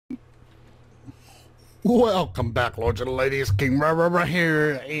Welcome back, lords and ladies. KingRayRay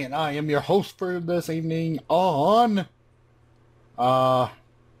here, and I am your host for this evening on, what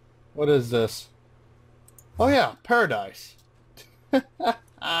is this? Oh yeah, Paradise.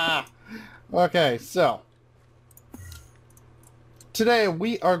 Okay, so, today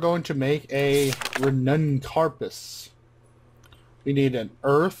we are going to make a Renuncarpus. We need an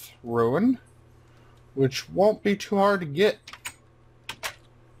Earth Ruin, which won't be too hard to get.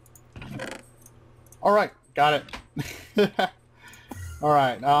 Alright, got it.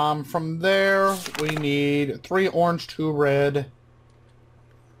 Alright, from there we need 3 orange, 2 red.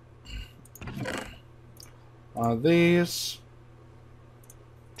 These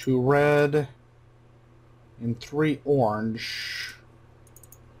 2 red and 3 orange,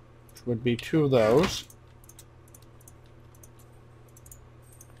 which would be 2 of those.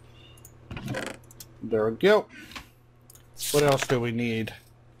 There we go. What else do we need?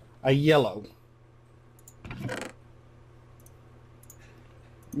 A yellow.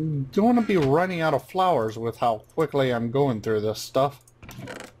 I'm going to be running out of flowers with how quickly I'm going through this stuff.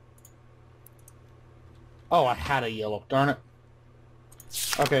 Oh, I had a yellow, darn it.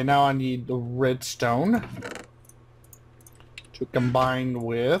 Okay, now I need the redstone to combine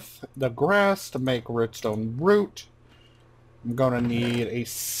with the grass to make redstone root. I'm going to need a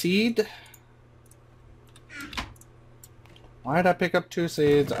seed. Why did I pick up 2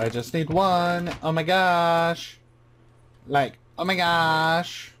 seeds? I just need 1. Oh my gosh. Like, oh my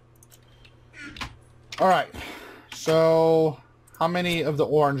gosh. Alright. So, how many of the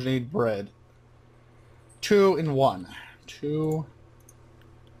orange need bread? 2 and 1. 2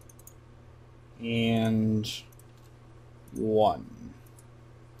 and 1.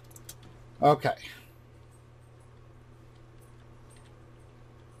 Okay.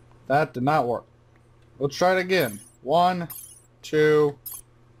 That did not work. Let's try it again. 1, 2,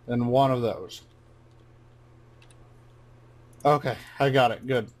 and 1 of those. Okay, I got it.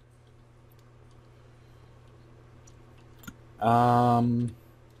 Good.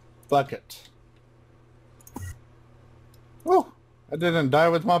 Bucket. Oh, I didn't die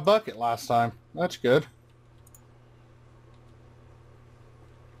with my bucket last time. That's good.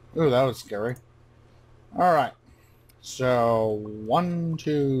 Ooh, that was scary. Alright. So, 1,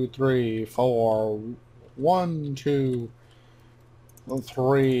 2, 3, 4. 1, 2,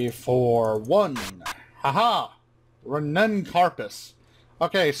 3, 4, 1. Haha! Renuncarpus.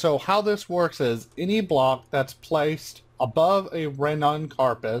 Okay, so how this works is any block that's placed above a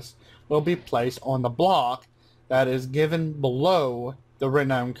Renuncarpus will be placed on the block that is given below the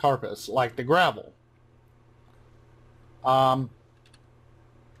Renuncarpus, like the gravel.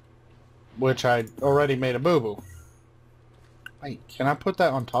 Which I already made a boo-boo. Wait, can I put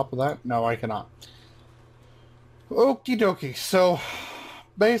that on top of that? No, I cannot. Okie dokie, so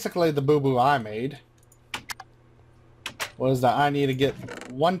basically the boo-boo I made was that I need to get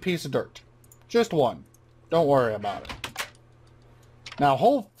 1 piece of dirt. Just 1. Don't worry about it. Now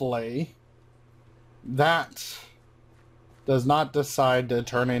hopefully that does not decide to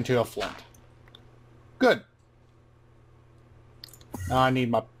turn into a flint. Good. Now I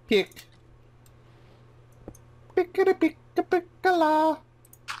need my pick. Pickety-pick-a-pick-a-la.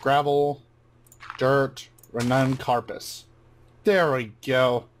 Gravel, dirt, Renuncarpus. There we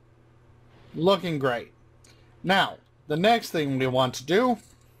go. Looking great. Now, the next thing we want to do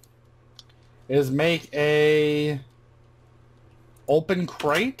is make a open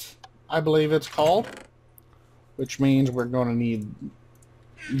crate, I believe it's called, which means we're going to need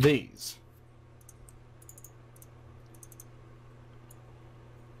these.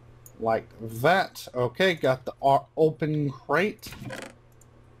 Like that. Okay, got the open crate.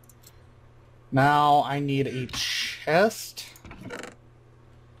 Now I need a chest,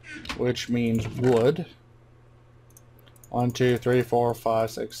 which means wood. 1, 2, 3, 4,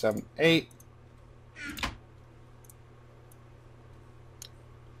 5, 6, 7, 8.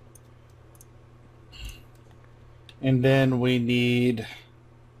 And then we need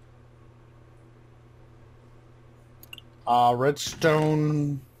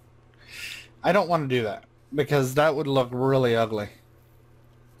redstone. I don't want to do that because that would look really ugly.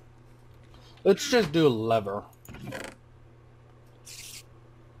 Let's just do a lever.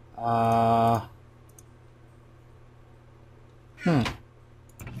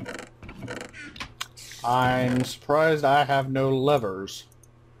 I'm surprised I have no levers.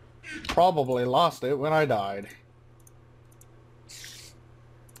 Probably lost it when I died.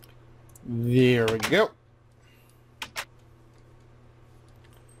 There we go.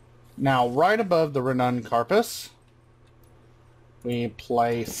 Now, right above the Renuncarpus, we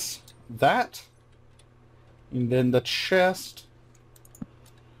place that, and then the chest,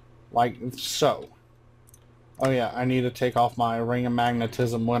 like so. Oh yeah, I need to take off my ring of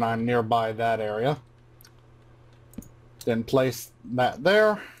magnetism when I'm nearby that area. Then place that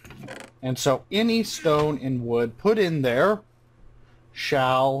there. And so any stone and wood put in there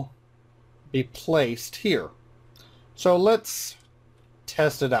shall be placed here. So let's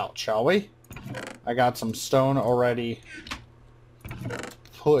test it out, shall we? I got some stone already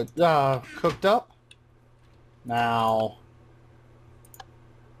cooked up. Now,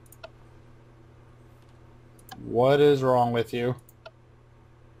 what is wrong with you?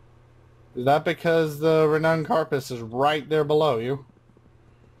 Is that because the ranunculus is right there below you?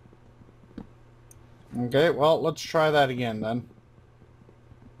 Okay, well, let's try that again then.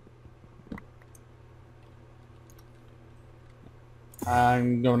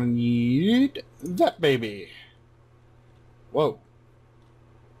 I'm gonna need that baby. Whoa.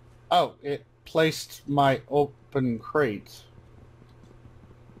 Oh, it placed my open crate.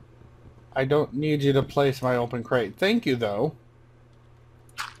 I don't need you to place my open crate. Thank you, though.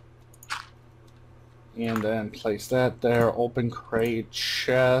 And then place that there. Open crate,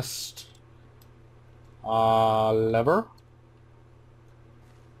 chest, lever.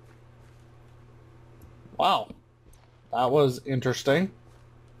 Wow. That was interesting.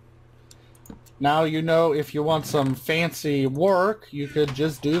 Now you know if you want some fancy work, you could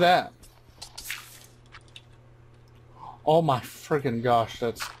just do that. Oh my freaking gosh,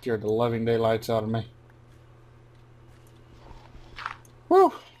 that scared the living daylights out of me.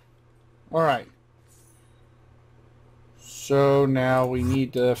 Whew. Alright. So now we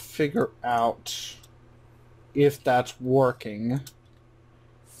need to figure out if that's working.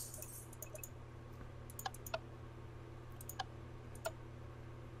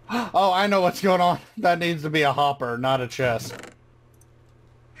 Oh, I know what's going on. That needs to be a hopper, not a chest.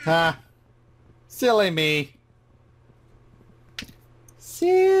 Ha. Silly me.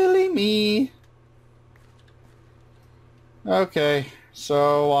 Silly me. Okay,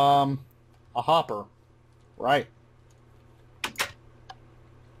 so, a hopper. Right.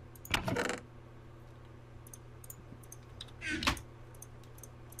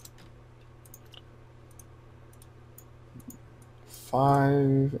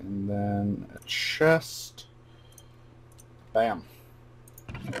 Five, and then a chest. Bam.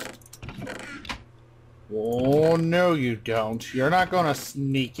 Oh, no you don't. You're not gonna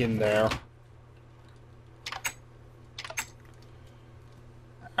sneak in there.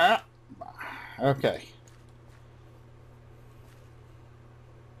 Ah. Okay.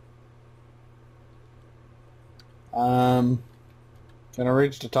 Can I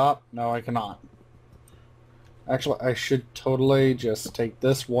reach the top? No, I cannot. Actually, I should totally just take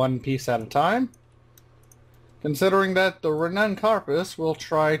this one piece at a time. Considering that the ranunculus will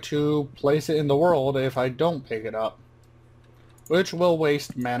try to place it in the world if I don't pick it up. Which will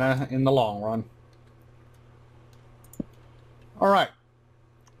waste mana in the long run. Alright.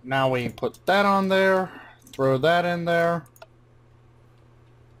 Now we put that on there. Throw that in there.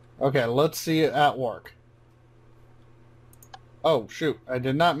 Okay, let's see it at work. Oh, shoot. I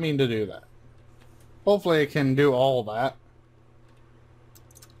did not mean to do that. Hopefully it can do all that.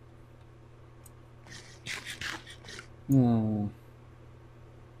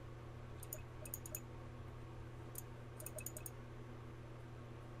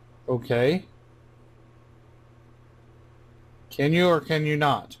 Okay. Can you or can you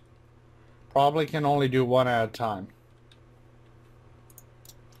not? Probably can only do one at a time.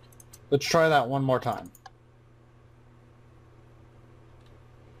 Let's try that one more time.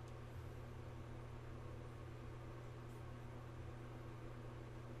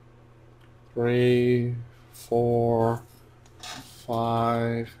 Three, 4,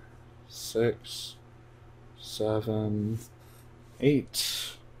 5, 6, 7,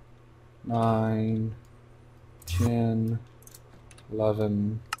 8, 9, 10,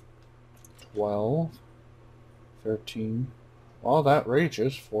 11, 12, 13. Well, that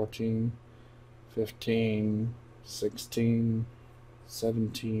reaches 14, 15, 16,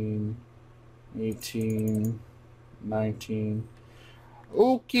 17, 18, 19.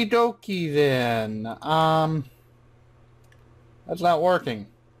 Okie dokie then. That's not working.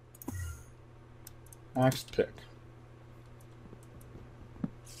 Next pick.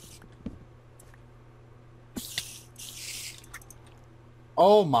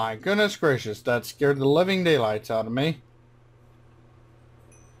 Oh my goodness gracious, that scared the living daylights out of me.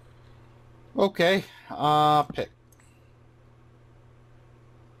 Okay, pick.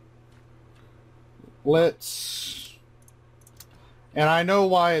 Let's... And I know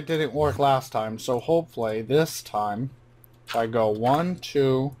why it didn't work last time, so hopefully this time, if I go 1,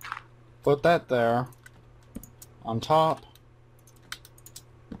 2, put that there, on top,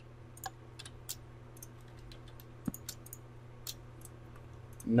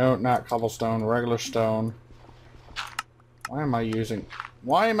 No, not cobblestone, regular stone. Why am I using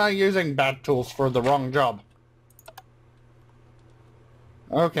bad tools for the wrong job?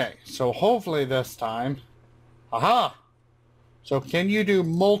 Okay, so hopefully this time. Aha! So can you do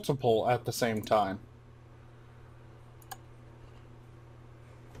multiple at the same time?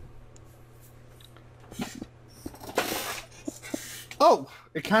 Oh,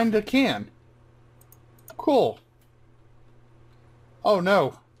 it kinda can. Cool. Oh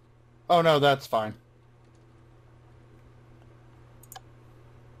no. Oh no, that's fine.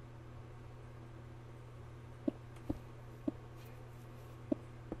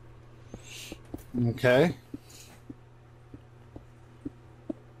 Okay.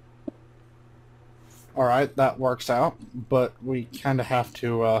 Alright, that works out, but we kinda have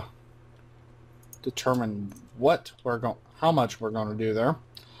to determine how much we're going to do there.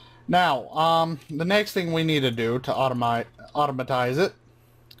 Now, the next thing we need to do to automatize it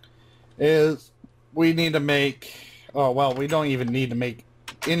is we need to make, oh well, we don't even need to make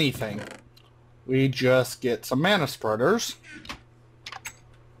anything. We just get some mana spreaders.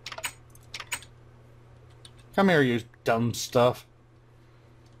 Come here, you dumb stuff.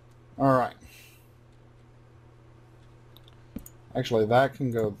 Alright. Actually, that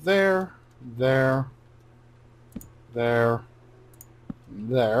can go there, there, there,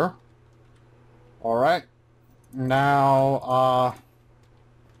 there. Alright. Now,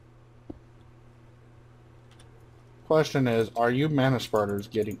 question is, are you mana spreaders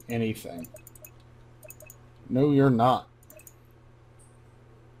getting anything? No, you're not.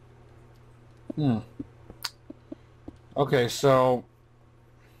 Okay, so...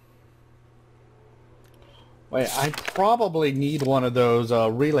 Wait, I probably need one of those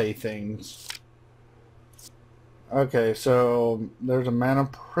relay things. Okay, so there's a mana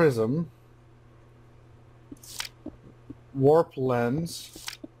prism, warp lens,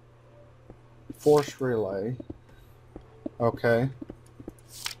 force relay. Okay.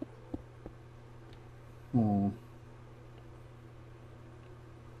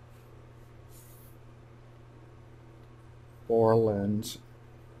 Four lens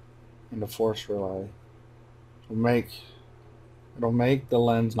and a force relay. It'll make the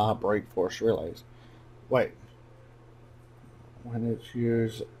lens not break force relays. Wait. When it's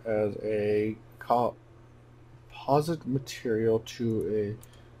used as a composite material to a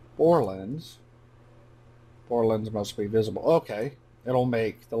bore lens must be visible. Okay. It'll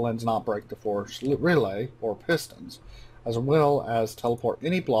make the lens not break the force relay or pistons, as well as teleport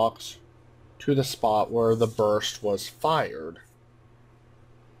any blocks to the spot where the burst was fired.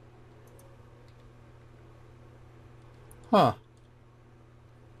 Huh.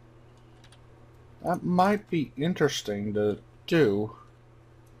 That might be interesting to do.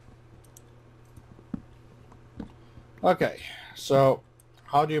 Okay, so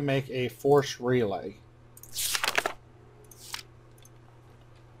how do you make a force relay?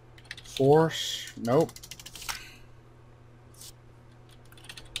 Nope.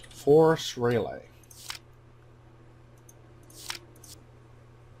 Force relay.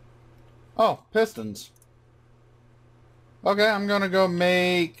 Oh, pistons. Okay, I'm gonna go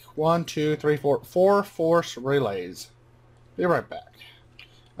make 4 force relays. Be right back.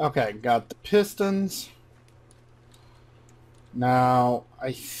 Okay, got the pistons. Now,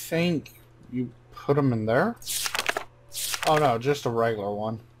 I think you put them in there. Oh no, just a regular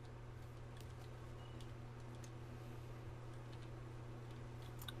one.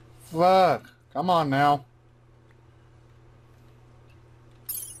 Fuck. Come on now.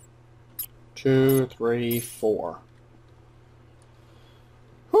 2, 3, 4.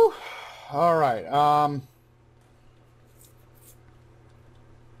 Whew. Alright, I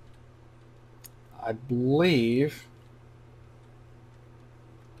believe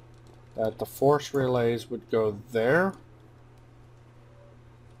that the force relays would go there.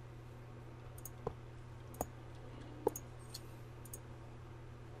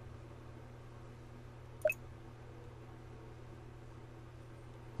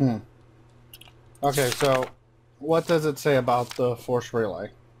 Okay, so what does it say about the force relay?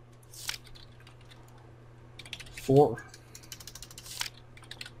 Force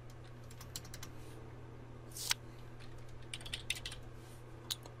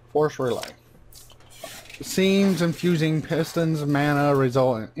relay. Seams infusing pistons mana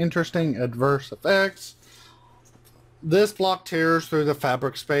result in interesting adverse effects. This block tears through the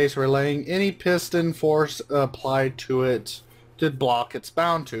fabric space, relaying any piston force applied to it to block it's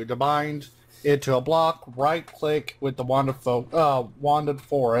bound to. To bind it to a block, right-click with the wanded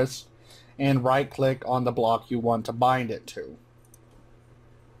forest and right-click on the block you want to bind it to.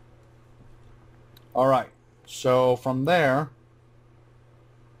 Alright, so from there,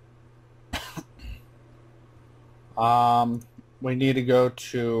 We need to go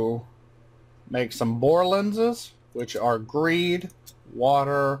to make some bore lenses, which are greed,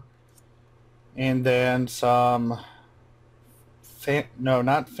 water, and then some... no,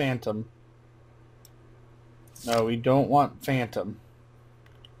 not phantom. No, we don't want phantom.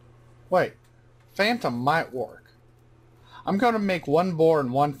 Wait, phantom might work. I'm going to make one bore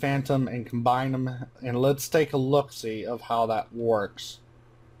and one phantom and combine them, and let's take a look-see of how that works.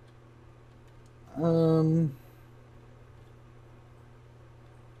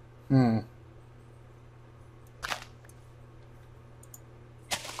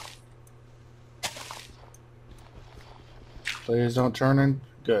 Please don't turn in.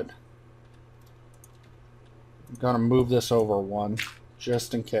 Good. I'm going to move this over one,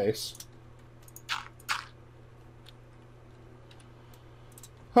 just in case.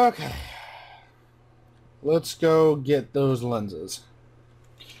 Okay. Let's go get those lenses.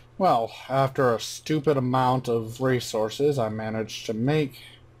 Well, after a stupid amount of resources, I managed to make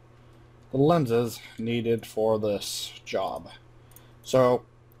the lenses needed for this job. So,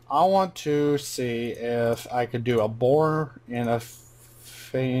 I want to see if I could do a bore and a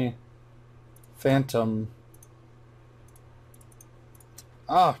phantom.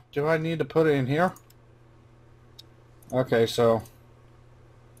 Ah, do I need to put it in here? Okay, so...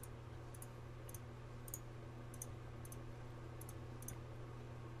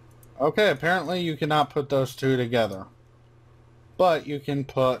 Okay, apparently you cannot put those two together. But you can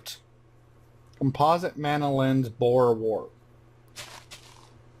put composite mana lens bore warp.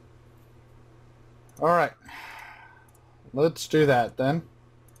 Alright. Let's do that then.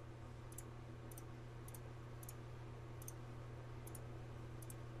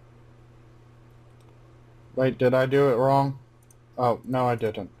 Wait, did I do it wrong? Oh, no I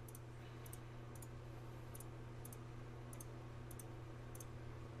didn't.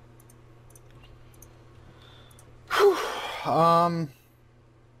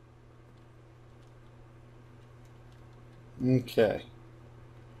 Okay.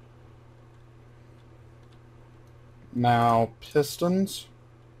 Now, pistons.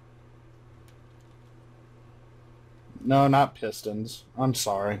 No, not pistons. I'm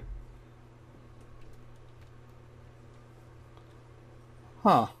sorry.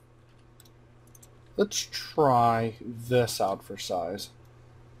 Huh. Let's try this out for size.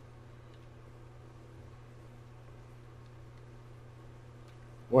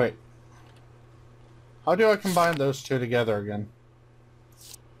 Wait. How do I combine those two together again?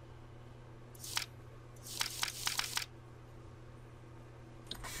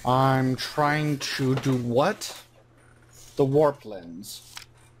 I'm trying to do what? The warp lens.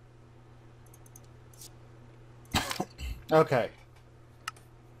 Okay.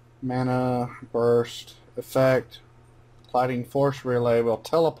 Mana burst effect. Gliding force relay will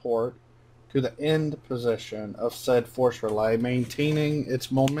teleport to the end position of said force relay, maintaining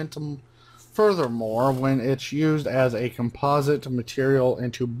its momentum. Furthermore, when it's used as a composite material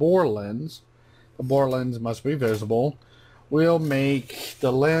into bore lens, the bore lens must be visible, will make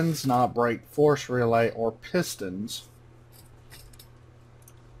the lens not break force relay or pistons.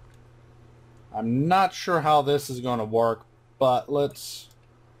 I'm not sure how this is going to work, but let's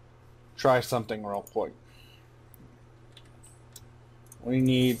try something real quick. We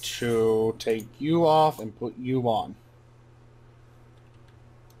need to take you off and put you on.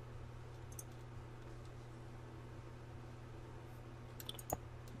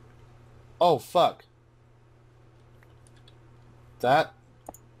 Oh, fuck. That...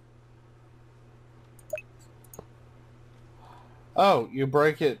 Oh, you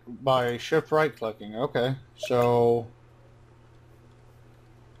break it by shift right clicking. Okay, so...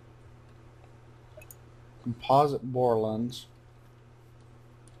 Composite bore lens.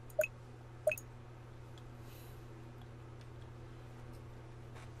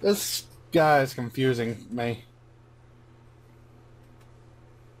 This guy is confusing me.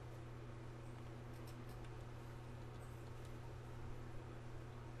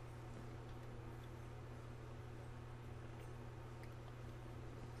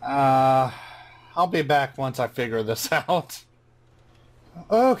 I'll be back once I figure this out.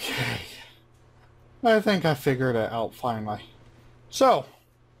 Okay. I think I figured it out finally. So,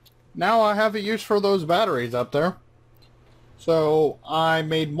 now I have a use for those batteries up there. So, I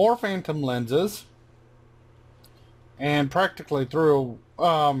made more phantom lenses. And practically threw...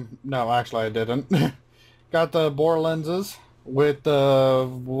 no, actually I didn't. Got the bore lenses with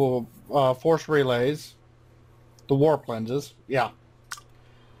the force relays. The warp lenses, yeah.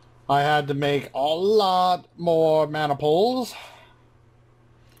 I had to make a lot more mana pools.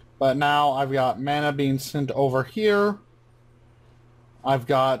 But now I've got mana being sent over here. I've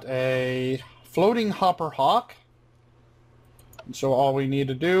got a floating hopper hawk. So all we need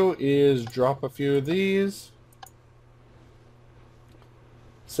to do is drop a few of these.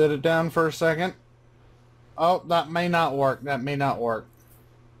 Set it down for a second. Oh, that may not work. That may not work.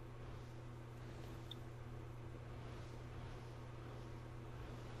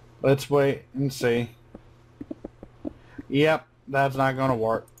 Let's wait and see. Yep, that's not going to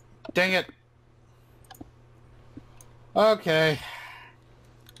work. Dang it. Okay.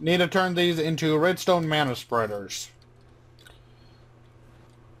 Need to turn these into redstone mana spreaders.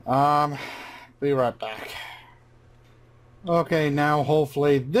 Be right back. Okay, now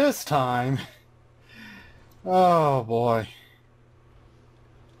hopefully this time. Oh boy.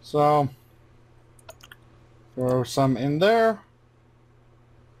 So, throw some in there.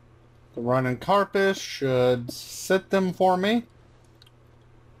 The running carpet should sit them for me.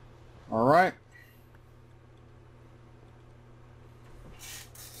 Alright.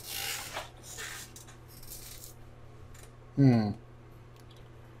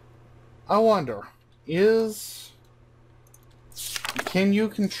 I wonder, can you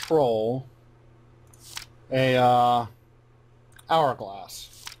control a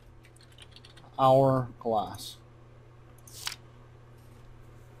hourglass? Hourglass.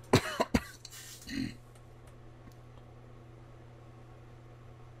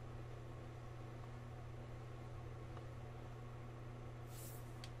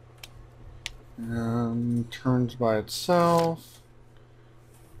 Turns by itself.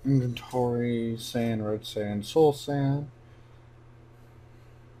 Inventory, sand, red sand, soul sand.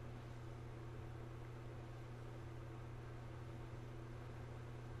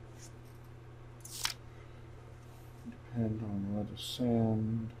 Depend on red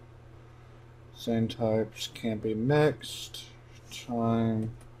sand. Sand types can't be mixed.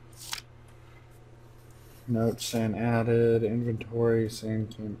 Time. Note sand added. Inventory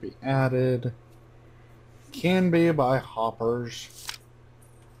sand can't be added. Can be by hoppers.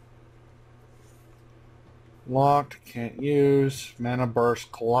 Locked, can't use. Mana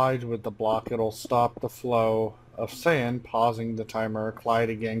burst collides with the block. It'll stop the flow of sand, pausing the timer. Collide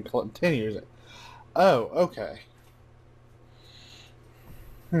again, continues it. Oh, okay.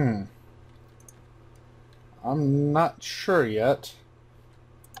 I'm not sure yet.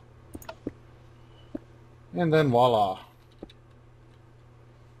 And then voila.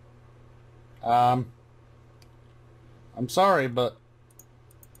 I'm sorry, but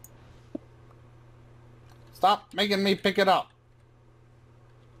stop making me pick it up.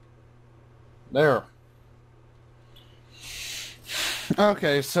 There.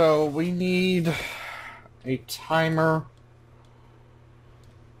 Okay, so we need a timer.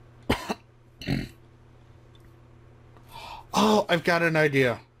 Oh, I've got an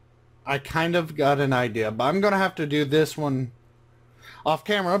idea. I kind of got an idea, but I'm going to have to do this one off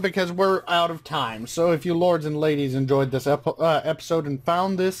camera because we're out of time. So if you lords and ladies enjoyed this episode and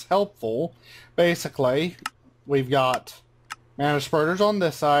found this helpful, basically, we've got mana spreaders on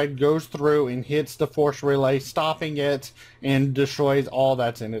this side, goes through and hits the force relay, stopping it and destroys all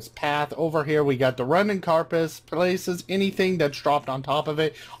that's in its path. Over here we got the running carpet, places anything that's dropped on top of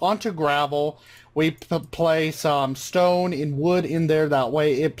it onto gravel. We place some stone and wood in there, that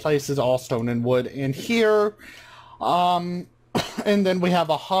way it places all stone and wood in here. And then we have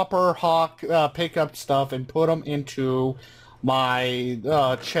a hopper hawk pick up stuff and put them into my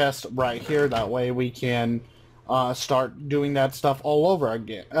chest right here, that way we can start doing that stuff all over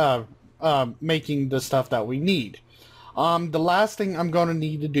again, making the stuff that we need. The last thing I'm going to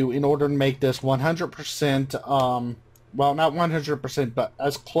need to do in order to make this 100%, well, not 100%, but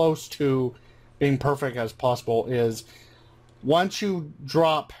as close to being perfect as possible is once you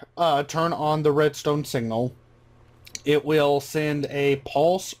turn on the redstone signal, it will send a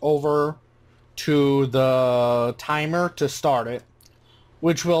pulse over to the timer to start it,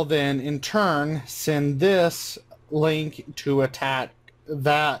 which will then in turn send this link to attack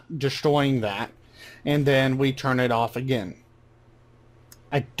that, destroying that, and then we turn it off again.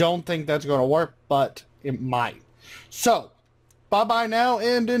 I don't think that's going to work, but it might. So, bye-bye now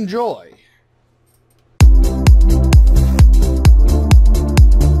and enjoy.